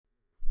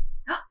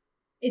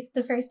It's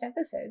the first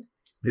episode.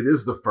 It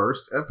is the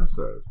first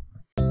episode.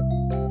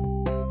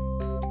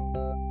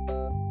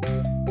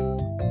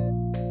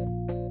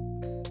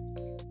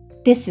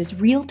 This is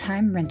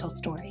Real-Time Rental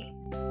Story.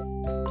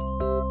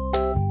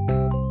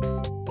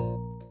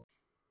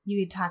 You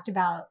had talked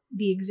about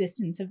the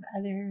existence of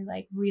other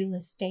like real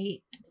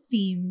estate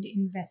themed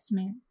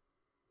investment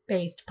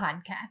based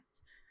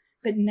podcasts,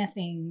 but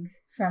nothing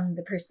from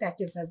the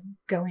perspective of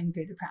going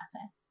through the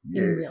process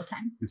in real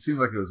time. It seemed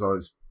like it was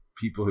always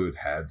people who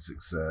had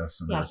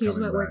success. And here's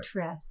what worked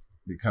for us.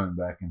 They're coming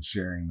back and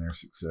sharing their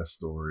success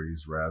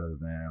stories rather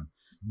than,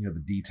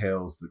 the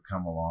details that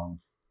come along,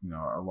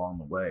 along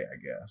the way, I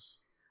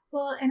guess.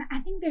 Well, and I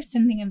think there's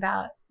something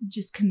about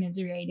just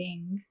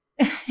commiserating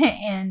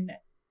and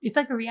it's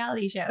like a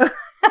reality show,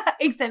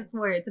 except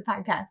for it's a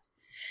podcast.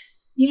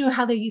 You know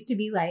how there used to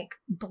be like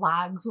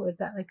blogs? What was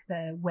that? Like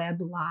the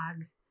web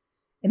log.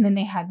 And then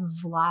they had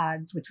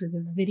vlogs, which was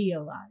a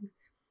video log.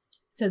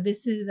 So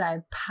this is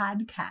our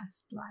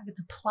podcast blog. It's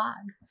a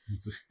plog.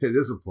 It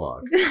is a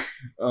plug.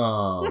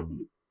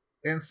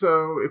 And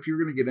so if you're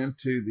going to get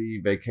into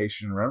the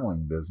vacation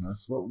rentaling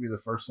business, what would be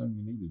the first thing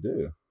you need to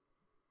do?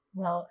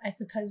 Well, I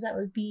suppose that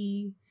would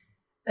be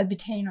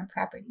obtain a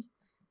property.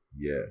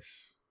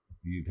 Yes.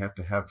 You'd have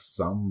to have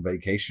some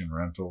vacation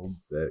rental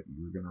that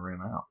you're going to rent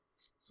out.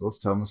 So let's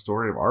tell them the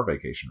story of our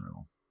vacation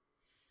rental.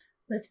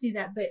 Let's do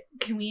that. But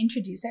can we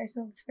introduce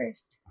ourselves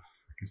first?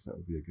 I guess that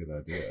would be a good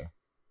idea.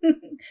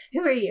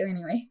 Who are you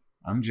anyway?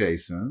 I'm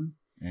Jason,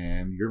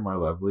 and you're my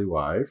lovely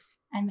wife.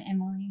 I'm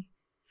Emily.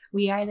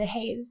 We are the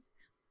Hayes.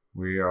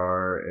 We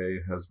are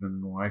a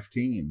husband and wife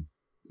team.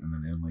 And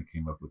then Emily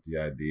came up with the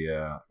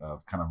idea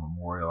of kind of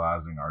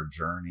memorializing our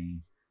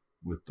journey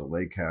with the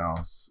lake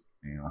house.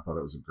 And I thought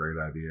it was a great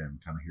idea, and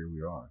kind of here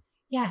we are.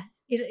 Yeah,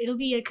 it'll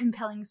be a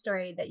compelling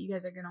story that you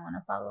guys are going to want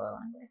to follow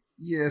along with.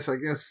 Yes, I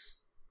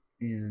guess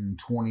in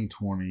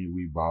 2020,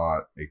 we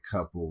bought a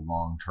couple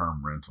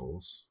long-term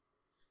rentals.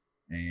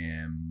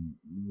 And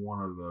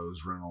one of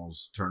those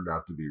rentals turned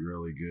out to be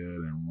really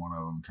good, and one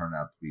of them turned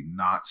out to be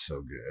not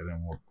so good.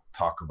 And we'll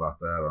talk about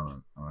that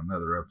on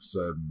another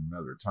episode and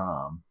another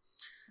time.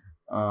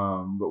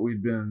 But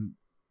we'd been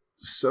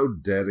so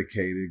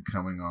dedicated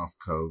coming off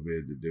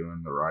COVID to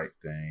doing the right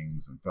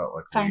things, and felt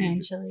like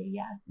financially,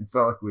 it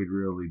felt like we'd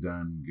really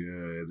done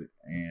good.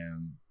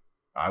 And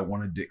I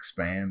wanted to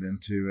expand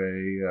into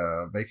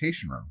a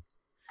vacation rental.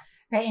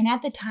 Right. And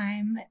at the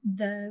time,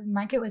 the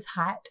market was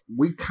hot.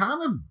 We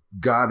kind of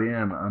got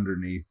in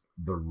underneath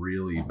the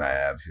really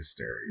bad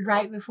hysteria.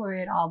 Right before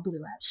it all blew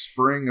up.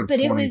 Spring of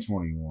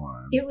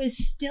 2021. It was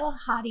still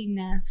hot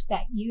enough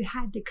that you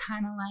had to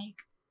kind of like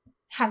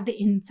have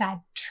the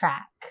inside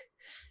track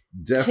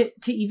to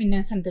even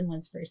know something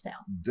was for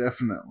sale.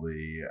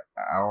 Definitely.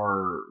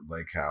 Our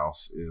lake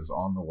house is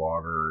on the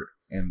water,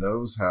 and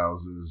those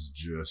houses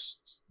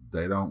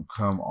they don't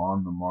come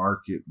on the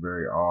market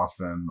very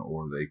often,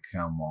 or they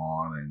come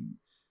on and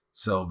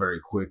sell very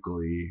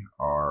quickly.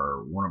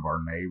 One of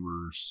our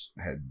neighbors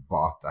had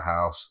bought the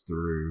house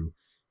through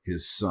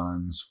his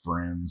son's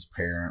friend's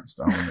parents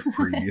to own it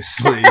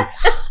previously.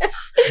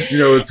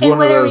 It's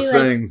one of those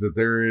things that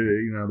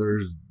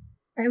there's.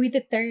 Are we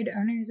the third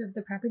owners of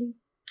the property?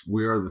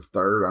 We are the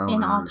third owners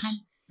in all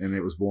time. And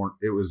it was born.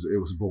 It was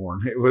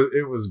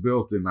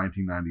built in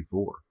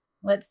 1994.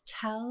 Let's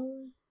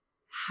tell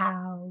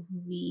how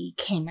we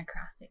came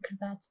across it, because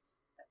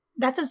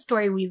that's a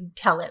story we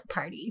tell at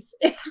parties.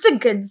 It's a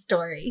good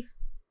story.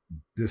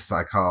 This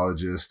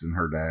psychologist and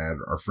her dad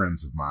are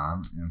friends of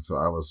mine, and so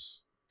I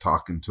was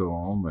talking to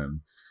them, and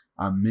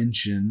I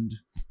mentioned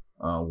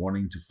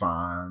wanting to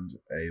find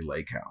a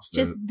lake house.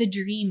 Just the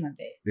dream of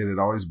it. It had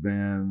always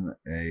been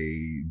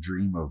a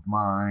dream of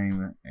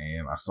mine,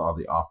 and I saw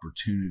the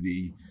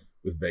opportunity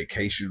with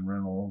vacation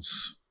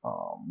rentals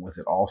with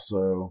it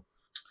also.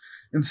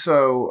 And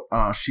so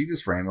she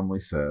just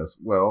randomly says,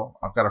 well,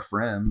 I've got a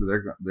friend.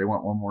 They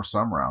want one more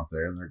summer out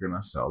there, and they're going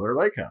to sell their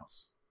lake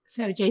house.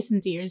 So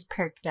Jason's ears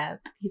perked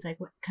up. He's like,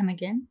 what? Come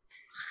again?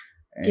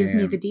 Give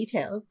me the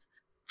details.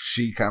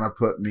 She kind of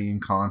put me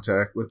in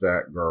contact with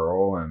that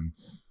girl, and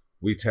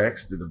we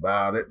texted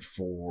about it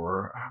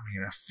for,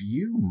 a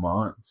few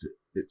months,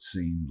 it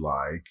seemed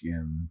like.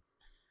 And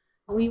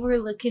we were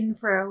looking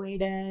for a way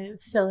to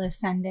fill a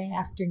Sunday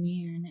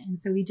afternoon. And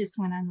so we just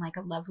went on like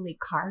a lovely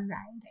car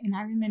ride. And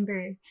I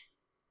remember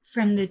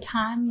from the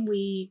time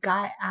we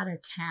got out of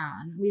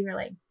town, we were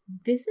like,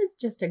 this is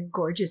just a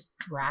gorgeous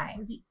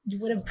drive.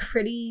 What a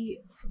pretty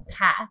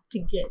path to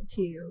get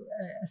to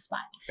a spot.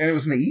 And it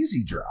was an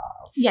easy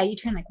drive. Yeah, you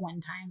turn like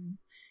one time.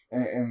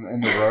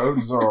 And the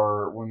roads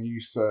are, when you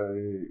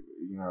say,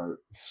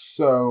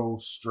 so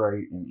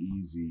straight and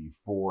easy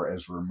for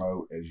as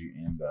remote as you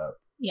end up.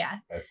 Yeah.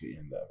 At the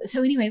end of it.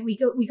 So anyway, we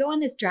go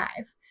on this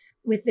drive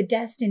with the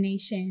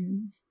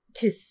destination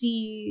to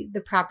see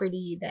the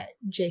property that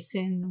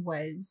Jason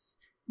was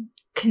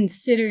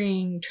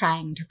considering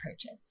trying to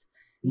purchase.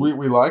 We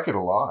like it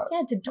a lot. Yeah,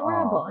 it's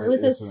adorable.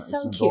 It's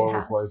an adorable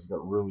house. Place. It's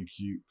got really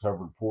cute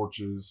covered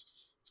porches.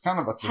 It's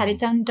kind of had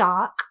its own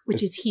dock,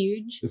 which is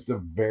huge. At the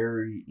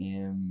very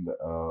end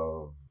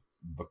of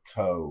the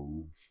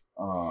cove.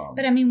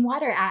 But I mean,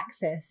 water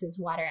access is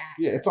water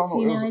access. Yeah, it's on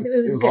the,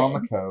 it was on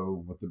the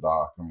cove with the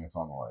dock. I mean, it's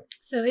on the lake.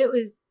 So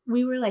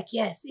we were like,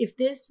 yes, if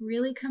this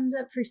really comes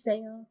up for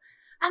sale,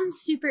 I'm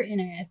super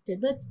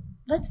interested.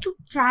 Let's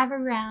drive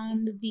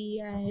around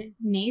the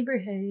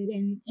neighborhood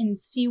and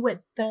see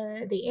what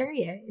the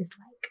area is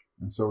like.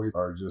 And so we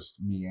are just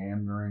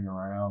meandering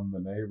around the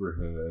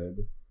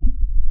neighborhood,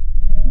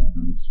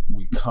 and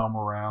we come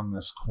around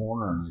this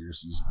corner, and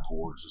there's these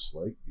gorgeous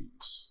lake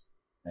views.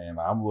 And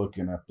I'm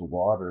looking at the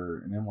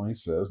water, and Emily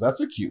says, "That's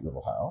a cute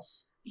little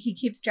house." He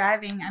keeps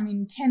driving,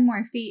 10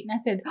 more feet, and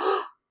I said,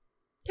 "Oh,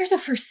 there's a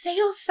for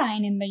sale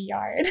sign in the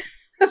yard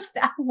of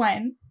that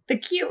one. The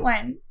cute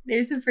one.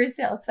 There's a for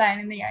sale sign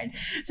in the yard."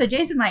 So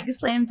Jason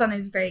slams on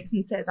his brakes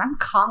and says, "I'm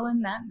calling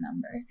that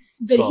number."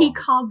 But he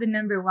called the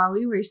number while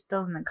we were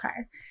still in the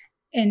car.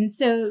 And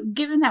so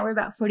given that we're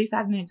about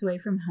 45 minutes away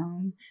from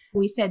home,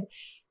 we said,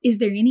 "Is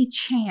there any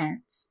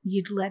chance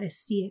you'd let us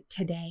see it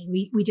today?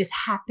 We just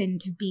happen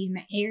to be in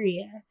the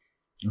area."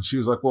 And she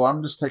was like, "Well,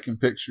 I'm just taking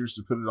pictures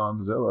to put it on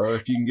Zillow.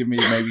 If you can give me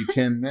maybe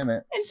 10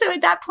 minutes. And so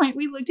at that point,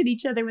 we looked at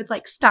each other with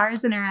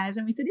stars in our eyes,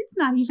 and we said, "It's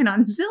not even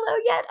on Zillow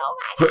yet. Oh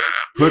my God."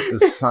 Put the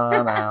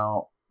sign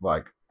out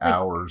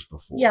hours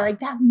before. Yeah,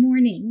 that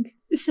morning.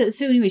 So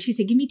anyway, she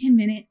said, "Give me 10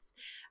 minutes.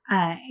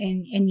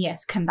 And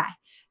yes, come by."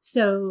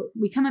 So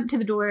we come up to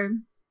the door,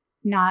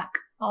 knock,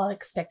 all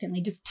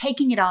expectantly, just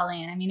taking it all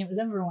in. It was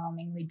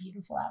overwhelmingly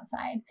beautiful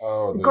outside.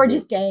 Oh,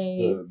 gorgeous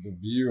day. The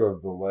view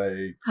of the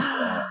lake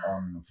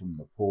from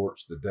the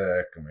porch, the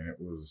deck. It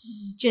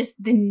was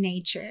just the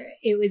nature.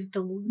 It was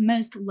the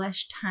most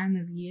lush time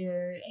of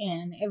year,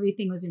 and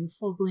everything was in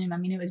full bloom.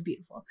 It was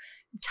beautiful,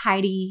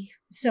 tidy,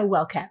 so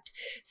well kept.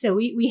 So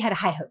we had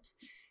high hopes.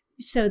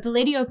 So the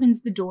lady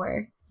opens the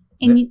door,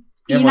 and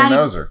Emily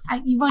knows her.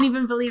 You won't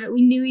even believe it.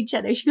 We knew each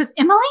other. She goes,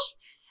 "Emily?"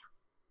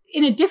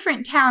 In a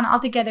different town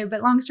altogether,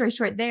 but long story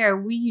short,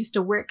 we used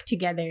to work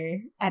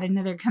together at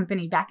another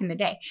company back in the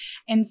day.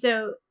 And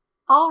so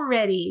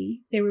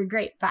already there were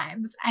great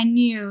vibes. I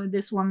knew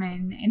this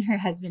woman and her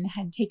husband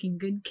had taken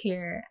good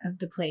care of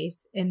the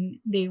place, and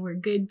they were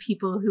good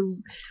people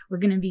who were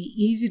going to be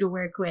easy to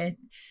work with.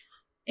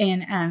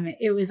 And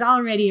it was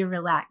already a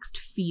relaxed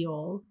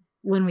feel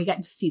when we got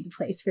to see the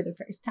place for the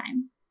first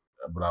time.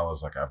 But I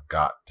was like, I've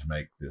got to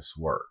make this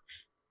work.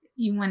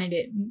 You wanted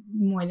it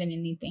more than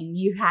anything.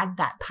 You had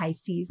that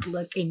Pisces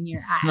look in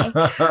your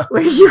eye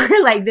where you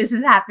were like, "This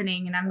is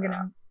happening, and I'm going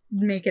to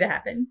make it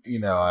happen."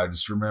 I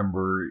just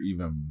remember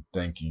even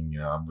thinking,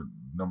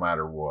 no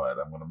matter what,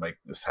 I'm going to make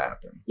this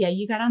happen. Yeah,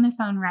 you got on the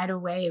phone right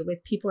away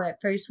with people.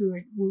 At first, we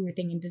were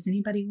thinking, does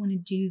anybody want to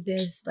do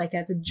this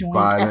as a joint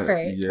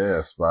effort?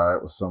 Yes, buy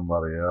it with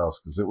somebody else,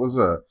 because it was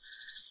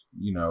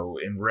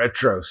in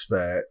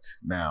retrospect,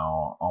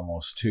 now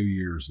almost 2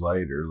 years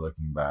later,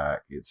 looking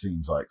back, it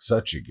seems like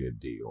such a good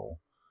deal.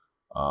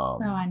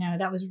 I know,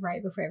 that was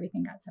right before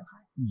everything got so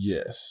hot.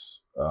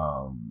 Yes,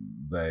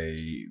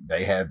 they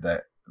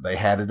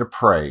had it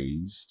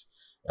appraised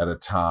at a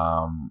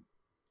time,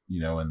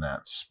 in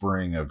that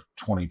spring of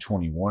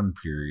 2021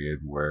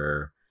 period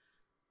where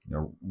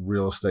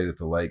real estate at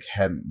the lake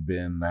hadn't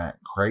been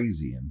that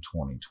crazy in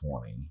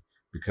 2020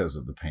 because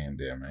of the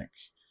pandemic.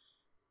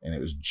 And it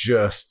was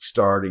just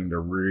starting to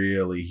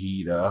really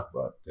heat up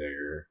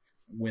there.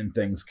 When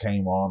things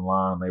came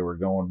online, they were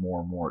going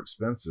more and more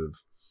expensive.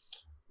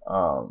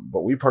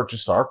 But we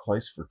purchased our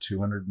place for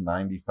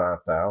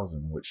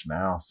 $295,000, which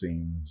now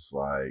seems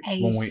like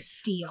a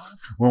steal.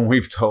 When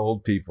we've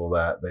told people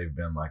that, they've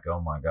been like, "Oh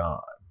my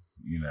God,"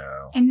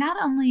 And not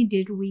only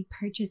did we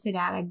purchase it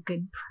at a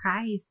good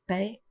price,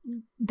 but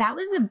that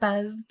was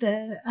above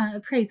the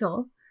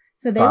appraisal.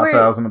 So they were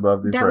 $5,000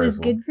 above the appraisal. That was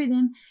good for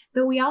them.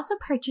 But we also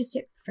purchased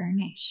it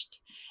furnished.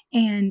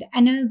 And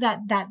I know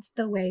that that's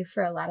the way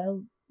for a lot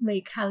of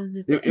lake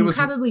houses. It was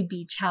probably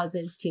beach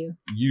houses too.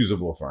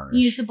 Usable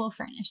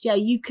furnished. Yeah,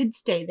 you could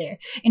stay there.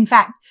 In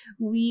fact,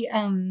 we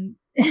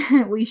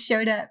we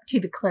showed up to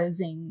the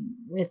closing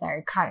with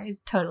our cars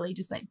totally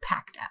just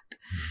packed up.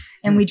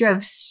 And we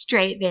drove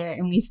straight there,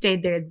 and we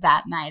stayed there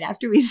that night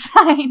after we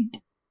signed.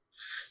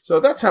 So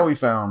that's how we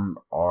found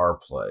our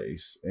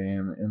place.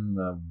 And in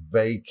the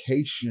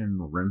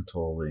vacation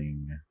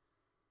rentaling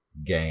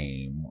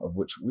game, of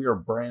which we are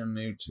brand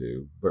new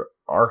to, but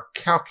our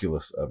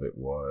calculus of it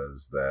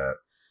was that,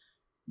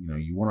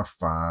 you want to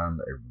find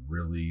a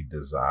really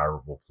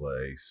desirable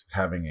place.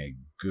 Having a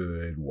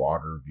good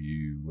water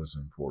view was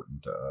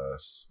important to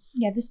us.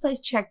 Yeah, this place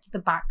checked the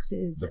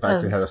boxes. The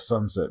fact it had a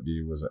sunset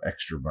view was an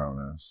extra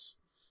bonus.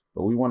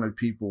 But we wanted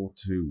people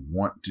to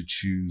want to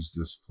choose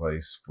this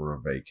place for a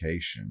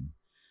vacation.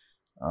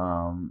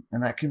 And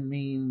that can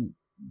mean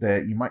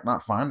that you might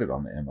not find it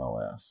on the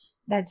MLS.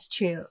 That's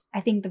true. I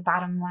think the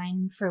bottom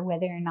line for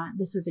whether or not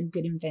this was a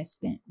good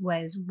investment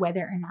was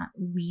whether or not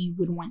we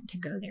would want to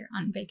go there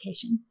on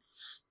vacation.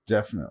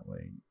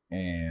 Definitely.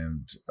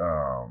 And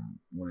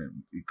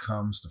when it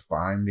comes to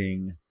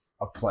finding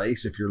a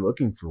place, if you're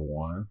looking for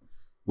one,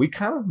 we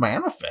kind of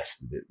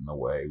manifested it in a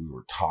way. We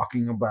were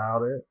talking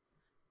about it.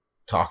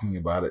 talking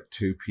about it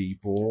to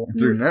people.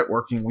 Through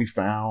networking, we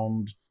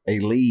found a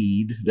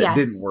lead that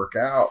didn't work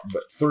out,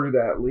 but through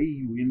that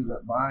lead, we ended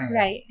up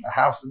buying a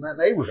house in that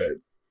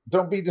neighborhood.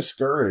 Don't be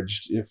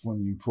discouraged if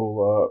when you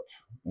pull up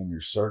and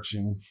you're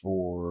searching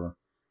for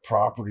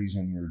properties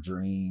in your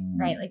dream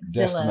like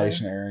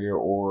destination Zillow. area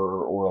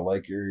or a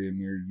lake area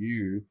near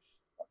you.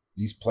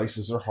 These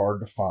places are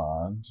hard to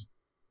find,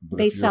 but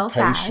they if you're sell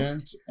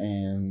patient fast.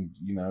 and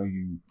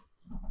you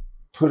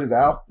put it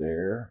out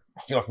there,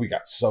 I feel like we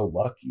got so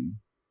lucky.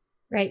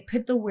 Right.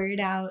 Put the word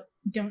out.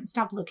 Don't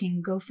stop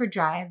looking. Go for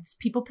drives.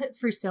 People put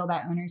for sale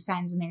by owner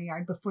signs in their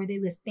yard before they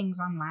list things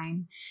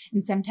online.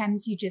 And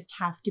sometimes you just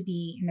have to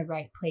be in the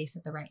right place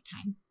at the right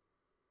time.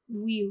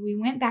 We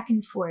went back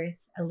and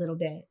forth a little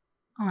bit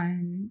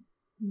on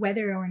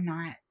whether or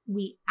not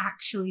we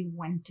actually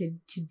wanted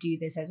to do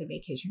this as a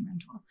vacation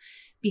rental,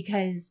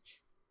 because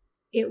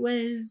we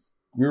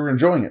were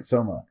enjoying it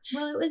so much.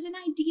 Well, it was an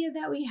idea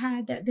that we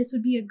had that this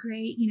would be a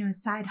great,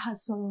 side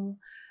hustle,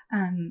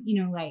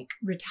 like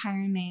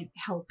retirement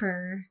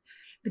helper.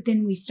 But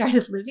then we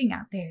started living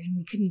out there and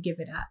we couldn't give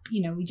it up.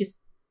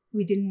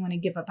 We didn't want to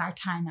give up our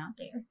time out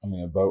there. I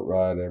mean, a boat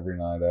ride every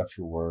night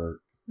after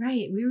work.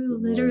 Right. We were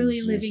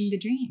literally living the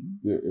dream.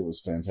 It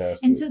was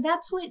fantastic. And so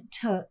that's what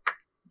took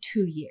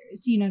 2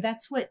 years.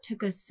 That's what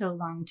took us so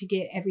long to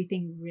get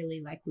everything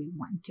really like we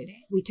wanted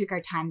it. We took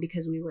our time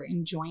because we were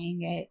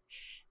enjoying it.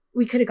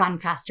 We could have gone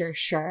faster,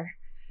 sure.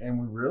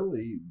 And we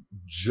really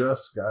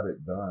just got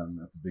it done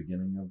at the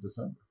beginning of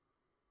December.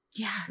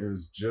 Yeah. It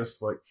was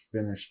just like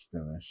finished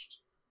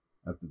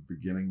at the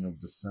beginning of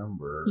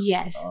December.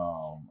 Yes.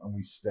 And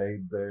we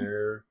stayed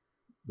there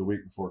the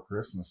week before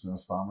Christmas, and it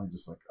was finally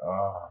just like,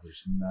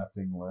 there's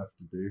nothing left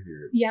to do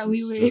here.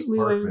 We were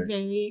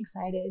very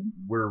excited.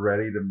 We're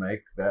ready to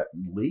make that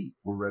leap.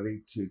 We're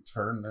ready to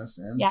turn this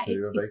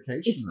into a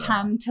vacation. It's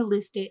time to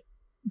list it.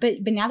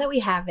 But now that we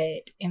have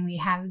it and we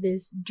have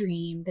this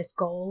dream, this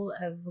goal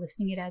of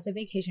listing it as a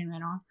vacation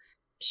rental,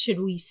 should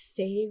we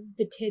save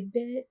the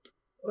tidbit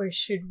or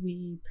should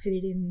we put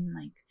it in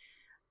like?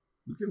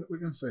 We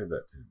can save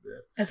that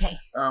tidbit. Okay.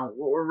 What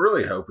we're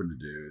really hoping to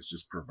do is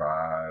just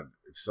provide,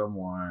 if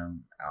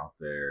someone out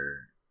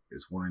there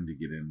is wanting to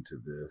get into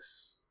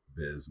this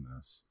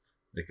business,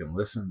 they can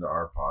listen to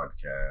our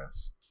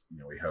podcast.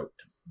 We hope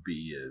to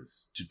be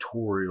as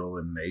tutorial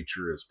in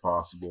nature as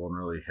possible and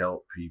really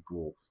help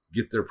people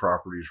get their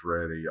properties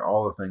ready,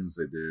 all the things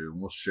they do, and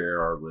we'll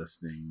share our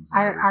listings.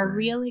 Our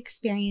real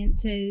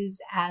experiences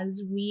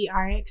as we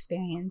are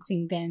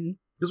experiencing them.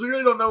 Because we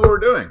really don't know what we're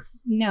doing.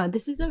 No,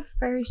 this is a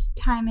first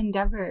time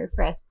endeavor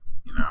for us.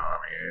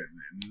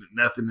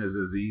 Nothing is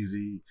as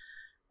easy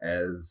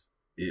as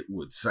it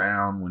would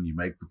sound when you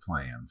make the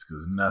plans,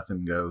 because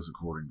nothing goes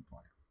according to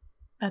plan.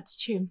 That's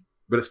true.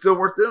 But it's still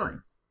worth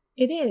doing.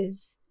 It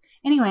is.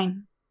 Anyway,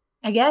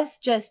 I guess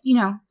just,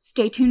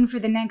 stay tuned for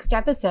the next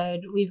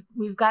episode.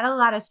 We've got a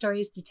lot of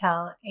stories to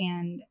tell,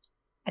 and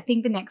I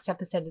think the next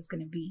episode is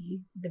going to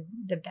be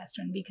the best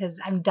one because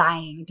I'm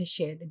dying to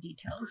share the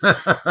details.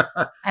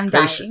 I'm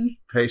dying.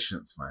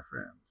 Patience, my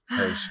friend.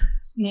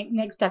 Patience.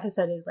 Next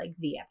episode is like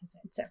the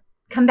episode. So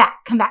come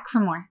back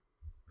for more.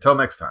 Till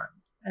next time.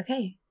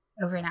 Okay.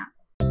 Over and out.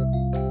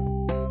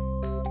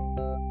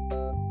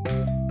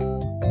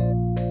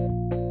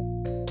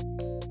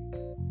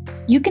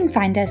 You can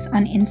find us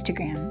on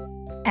Instagram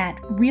at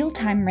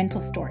Realtime Rental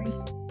Story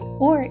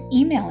or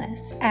email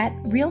us at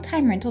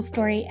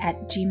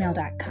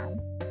realtimerentalstory@gmail.com.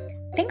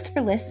 Thanks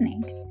for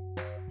listening.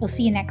 We'll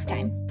see you next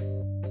time.